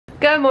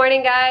Good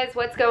morning, guys.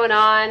 What's going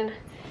on?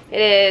 It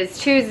is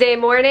Tuesday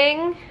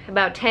morning,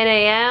 about 10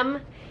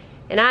 a.m.,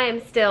 and I am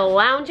still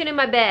lounging in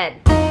my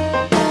bed.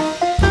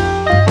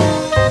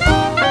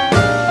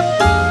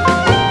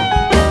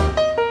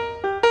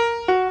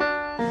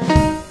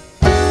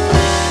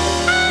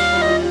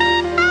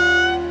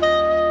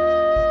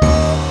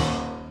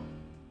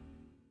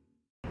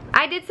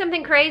 I did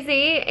something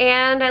crazy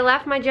and I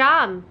left my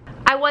job.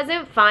 I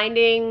wasn't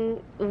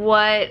finding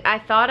what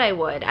I thought I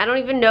would. I don't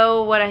even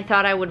know what I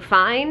thought I would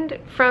find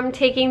from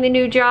taking the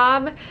new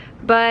job,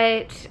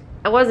 but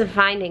I wasn't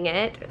finding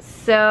it,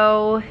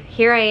 so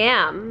here I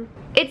am.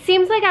 It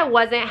seems like I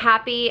wasn't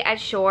happy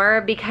at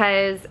Shore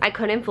because I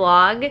couldn't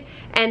vlog,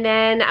 and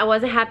then I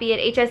wasn't happy at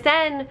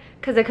HSN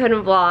because I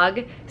couldn't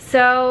vlog,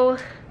 so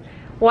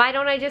why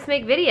don't I just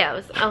make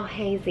videos? Oh,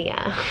 hey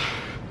Zia.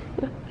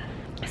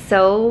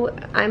 So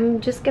I'm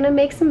just gonna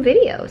make some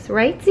videos,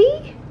 right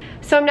Z?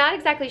 So I'm not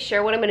exactly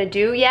sure what I'm gonna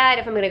do yet,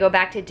 if I'm gonna go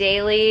back to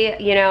daily.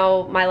 You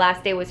know, my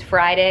last day was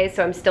Friday,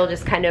 so I'm still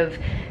just kind of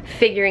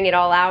figuring it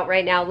all out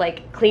right now,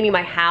 like cleaning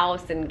my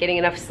house and getting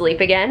enough sleep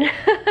again.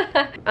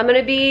 I'm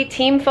gonna be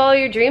Team Follow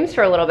Your Dreams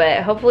for a little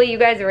bit. Hopefully you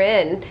guys are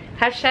in.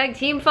 Hashtag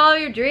Team Follow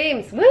Your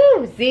Dreams.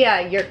 Woo,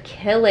 Zia, you're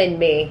killing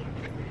me.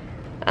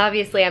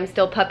 Obviously, I'm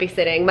still puppy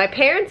sitting. My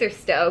parents are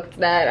stoked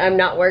that I'm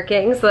not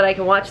working so that I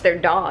can watch their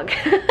dog.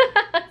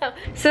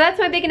 So that's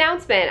my big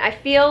announcement. I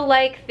feel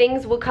like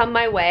things will come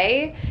my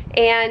way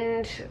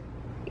and,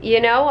 you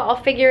know,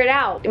 I'll figure it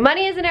out.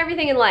 Money isn't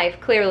everything in life,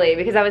 clearly,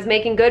 because I was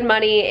making good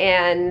money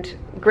and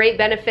great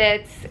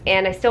benefits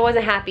and I still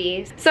wasn't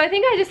happy. So I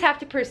think I just have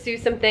to pursue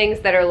some things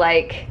that are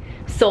like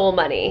soul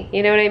money,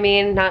 you know what I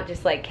mean? Not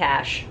just like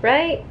cash,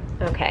 right?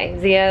 Okay,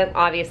 Zia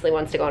obviously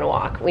wants to go on a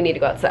walk. We need to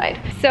go outside.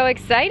 So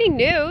exciting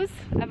news.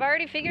 I've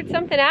already figured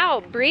something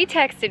out. Bree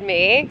texted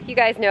me. You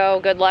guys know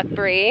Good Luck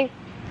Bree,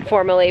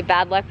 formerly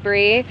Bad Luck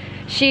Bree.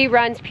 She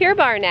runs Pure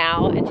Barre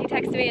now, and she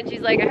texted me and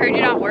she's like, I heard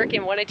you're not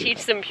working, want to teach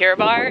some Pure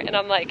Barre? And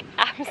I'm like,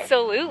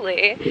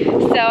 absolutely.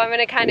 So I'm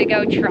gonna kind of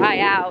go try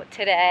out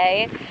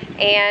today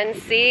and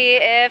see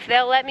if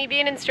they'll let me be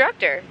an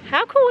instructor.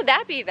 How cool would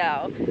that be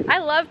though? I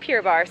love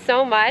Pure Barre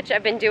so much.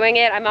 I've been doing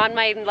it. I'm on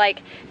my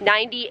like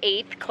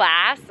 98th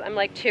class. I'm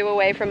like 2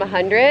 away from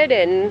 100,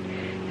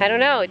 and I don't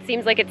know, it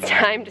seems like it's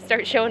time to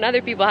start showing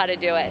other people how to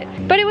do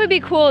it. But it would be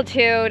cool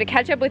too to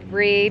catch up with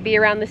Bree, be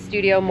around the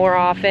studio more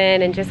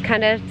often, and just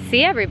kind of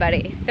see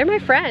everybody. They're my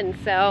friends,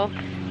 so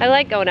I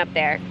like going up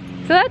there.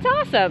 So that's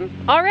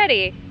awesome,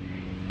 already.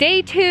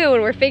 Day 2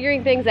 and we're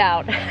figuring things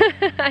out.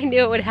 I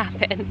knew it would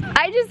happen.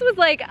 I just was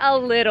like a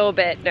little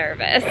bit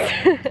nervous.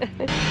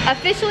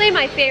 Officially,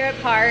 my favorite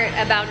part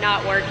about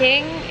not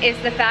working is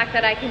the fact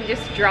that I can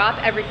just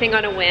drop everything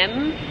on a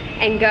whim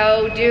and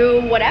go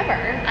do whatever.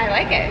 I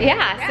like it.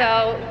 Yeah,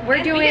 so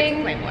we're doing, we get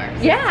to play more,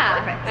 so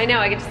yeah, I know,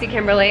 I get to see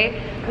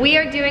Kimberly. We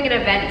are doing an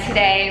event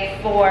today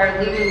for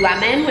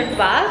Lululemon with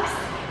Bucks,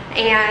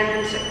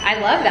 and I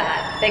love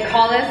that. They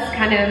call us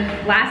kind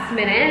of last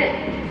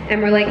minute,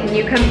 and we're like, can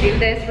you come do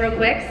this real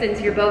quick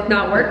since you're both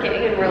not working?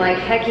 And we're like,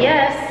 heck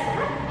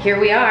yes, here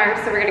we are.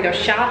 So we're gonna go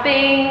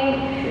shopping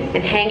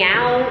and hang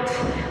out.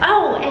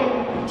 Oh,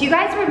 and do you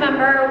guys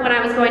remember when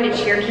I was going to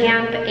cheer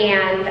camp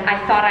and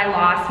I thought I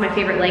lost my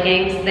favorite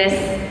leggings?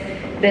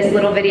 This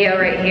little video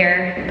right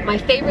here. My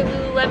favorite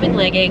Lululemon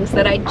leggings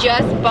that I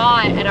just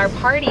bought at our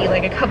party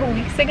like a couple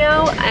weeks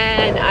ago,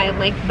 and I'm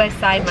like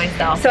beside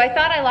myself. So I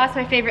thought I lost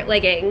my favorite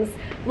leggings.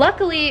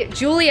 Luckily,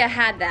 Julia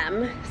had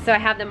them, so I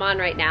have them on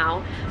right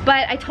now.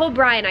 But I told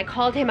Brian, I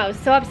called him, I was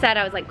so upset,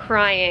 I was like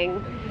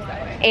crying.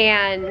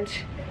 And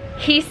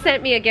he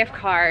sent me a gift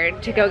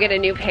card to go get a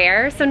new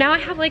pair. So now I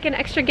have like an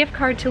extra gift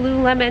card to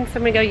Lululemon, so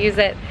I'm gonna go use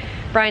it.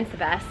 Brian's the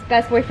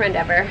best boyfriend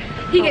ever.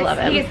 He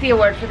gets the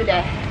award for the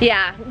day.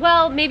 Yeah,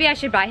 well, maybe I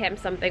should buy him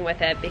something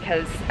with it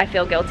because I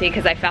feel guilty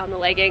because I found the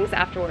leggings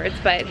afterwards,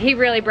 but he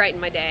really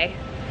brightened my day,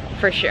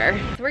 for sure.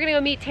 So we're gonna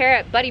go meet Tara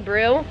at Buddy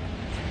Brew,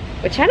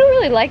 which I don't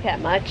really like that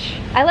much.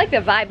 I like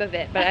the vibe of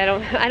it, but I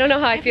don't know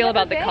how I feel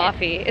about the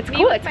coffee. It's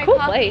cool, it's a cool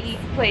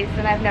place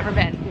and I've never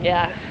been.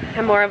 Yeah,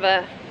 I'm more of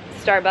a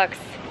Starbucks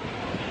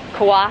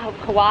Kawawa.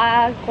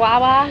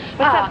 What's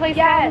that place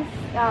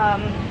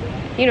called?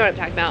 You know what I'm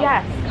talking about.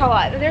 Yes,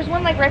 Kawa. There's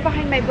one like right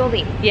behind my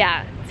building.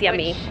 Yeah, it's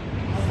yummy.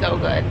 So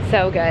good.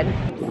 So good.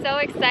 So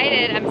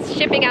excited. I'm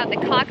shipping out the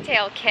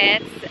cocktail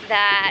kits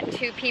that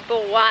 2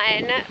 people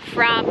won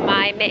from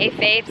my May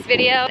Faiths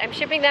video. I'm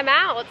shipping them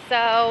out.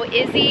 So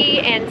Izzy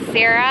and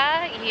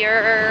Sarah,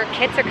 your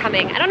kits are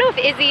coming. I don't know if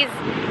Izzy's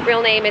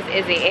real name is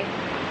Izzy.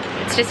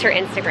 It's just her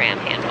Instagram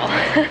handle.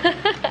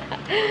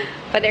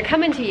 But they're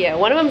coming to you.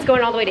 One of them's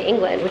going all the way to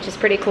England, which is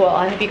pretty cool.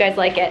 I hope you guys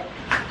like it.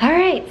 All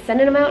right,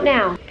 sending them out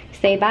now.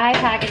 Say bye,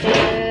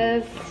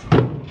 packages.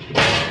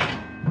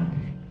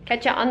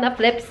 Catch you on the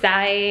flip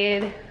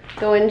side.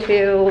 Going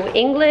to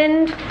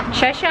England,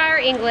 Cheshire,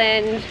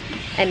 England,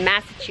 and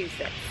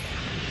Massachusetts.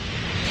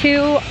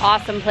 2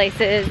 awesome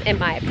places, in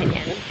my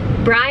opinion.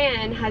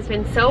 Brian has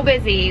been so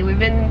busy. We've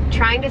been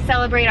trying to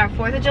celebrate our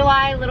 4th of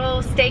July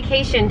little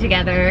staycation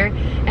together,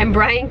 and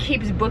Brian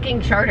keeps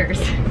booking charters.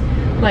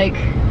 Like,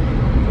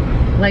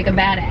 like a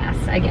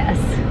badass, I guess,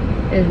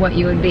 is what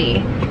you would be.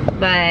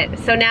 But,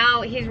 so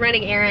now he's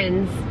running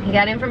errands. He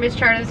got in from his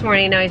charter this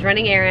morning, now he's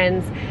running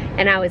errands.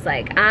 And I was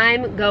like,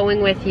 I'm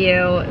going with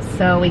you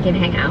so we can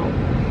hang out.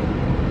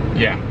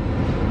 Yeah.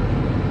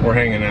 We're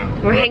hanging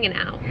out. We're hanging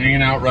out.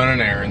 Hanging out,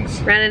 running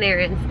errands. Running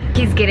errands.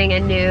 He's getting a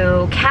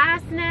new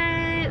cast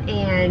net,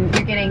 and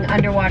you're getting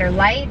underwater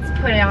lights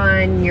put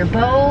on your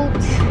boat.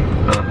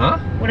 Uh-huh.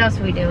 What else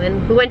are we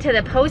doing? We went to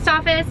the post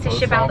office to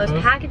ship out those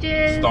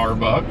packages.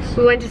 Starbucks.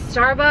 We went to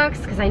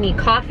Starbucks because I need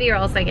coffee or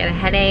else I get a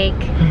headache.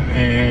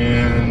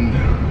 And...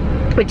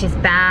 which is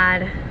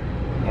bad.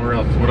 Where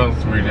else? What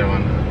else are we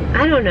doing?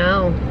 I don't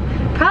know.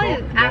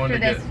 Probably after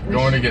this.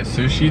 Going to get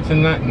sushi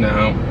tonight?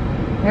 No.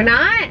 We're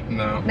not?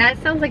 No. That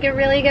sounds like a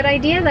really good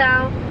idea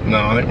though.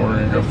 No, I think we're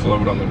gonna go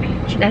float on the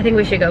beach. I think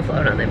we should go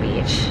float on the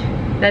beach.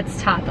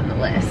 That's top on the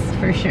list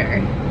for sure.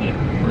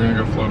 Yeah, we're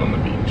gonna go float on the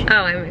beach. Oh,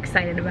 I'm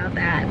excited about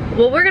that.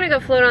 Well, we're gonna go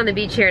float on the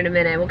beach here in a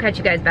minute. We'll catch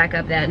you guys back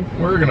up then.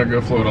 We're gonna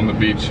go float on the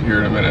beach here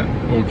in a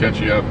minute. We'll catch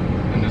you up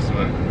in just a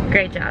minute.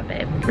 Great job,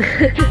 babe.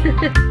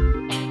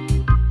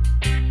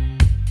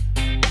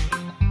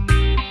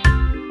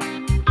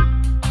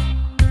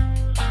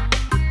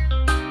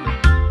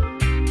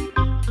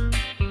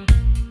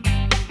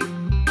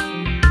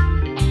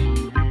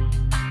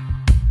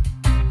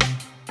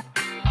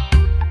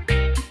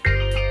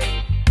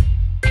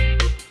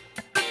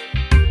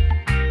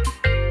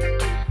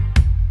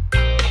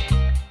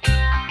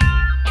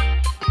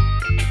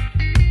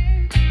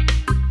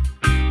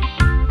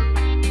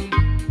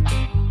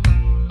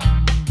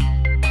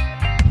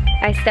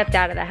 I stepped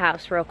out of the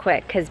house real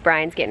quick because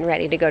Brian's getting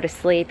ready to go to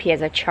sleep. He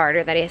has a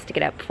charter that he has to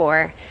get up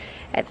for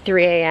at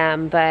 3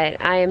 a.m. But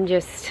I am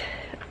just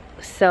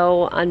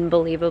so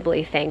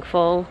unbelievably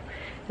thankful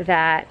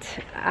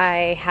that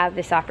I have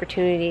this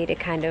opportunity to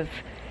kind of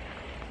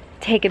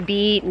take a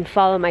beat and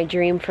follow my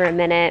dream for a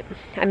minute.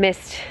 I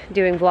missed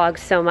doing vlogs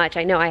so much.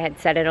 I know I had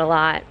said it a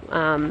lot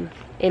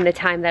in the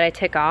time that I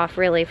took off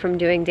really from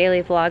doing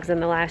daily vlogs in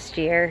the last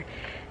year,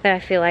 that I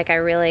feel like I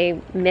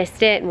really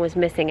missed it and was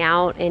missing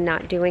out in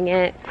not doing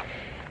it.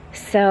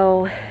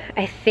 So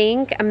I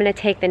think I'm gonna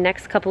take the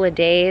next couple of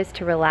days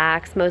to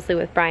relax, mostly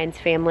with Brian's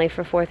family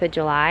for 4th of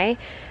July.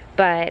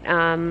 But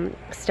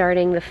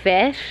starting the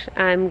 5th,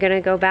 I'm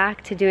gonna go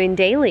back to doing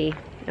daily.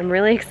 I'm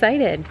really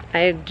excited.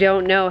 I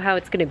don't know how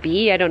it's gonna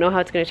be. I don't know how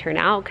it's gonna turn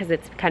out because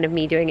it's kind of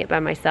me doing it by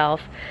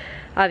myself.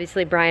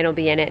 Obviously Brian will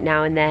be in it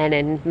now and then,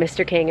 and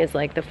Mr. King is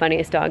like the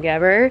funniest dog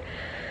ever.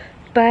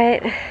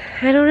 But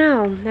I don't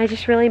know, I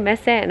just really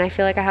miss it, and I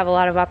feel like I have a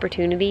lot of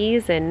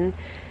opportunities, and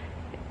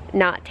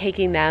not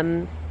taking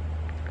them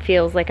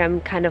feels like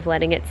I'm kind of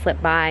letting it slip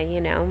by,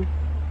 you know.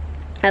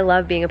 I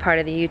love being a part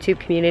of the YouTube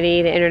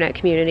community, the internet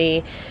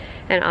community,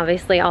 and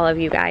obviously all of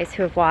you guys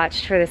who have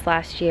watched for this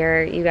last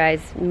year. You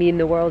guys mean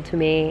the world to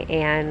me,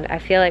 and I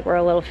feel like we're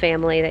a little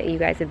family, that you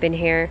guys have been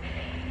here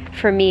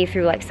for me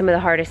through like some of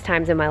the hardest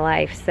times in my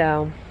life.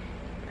 So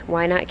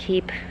why not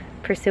keep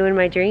pursuing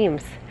my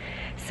dreams?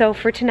 So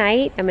for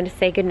tonight, I'm gonna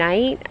say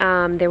goodnight.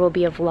 There will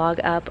be a vlog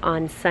up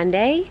on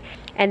Sunday,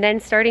 and then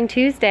starting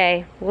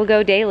Tuesday, we'll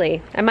go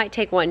daily. I might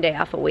take one day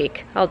off a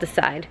week, I'll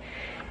decide.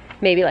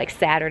 Maybe like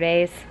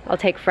Saturdays. I'll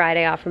take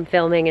Friday off from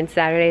filming and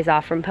Saturdays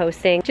off from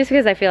posting. Just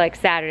because I feel like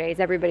Saturdays,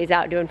 everybody's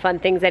out doing fun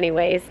things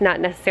anyways, not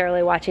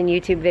necessarily watching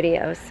YouTube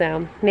videos.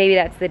 So maybe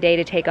that's the day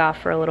to take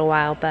off for a little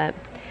while, but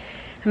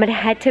I'm gonna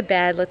head to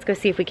bed. Let's go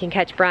see if we can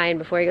catch Brian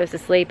before he goes to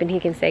sleep, and he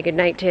can say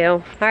goodnight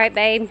too. All right,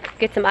 babe,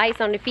 get some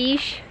ice on the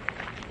fish.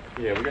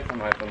 Yeah, we got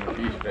some ice on the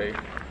beach, babe.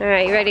 All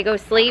right, you ready to go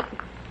sleep?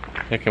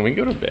 Yeah, can we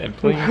go to bed,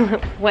 please?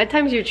 What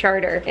time's your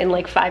charter? In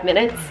like 5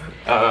 minutes?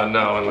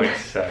 No, in like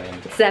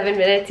 7. 7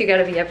 minutes? You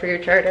gotta be up for your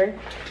charter?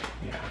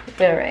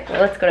 Yeah. All right, well,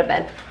 let's go to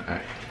bed. All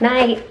right.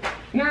 Night.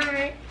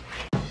 Night.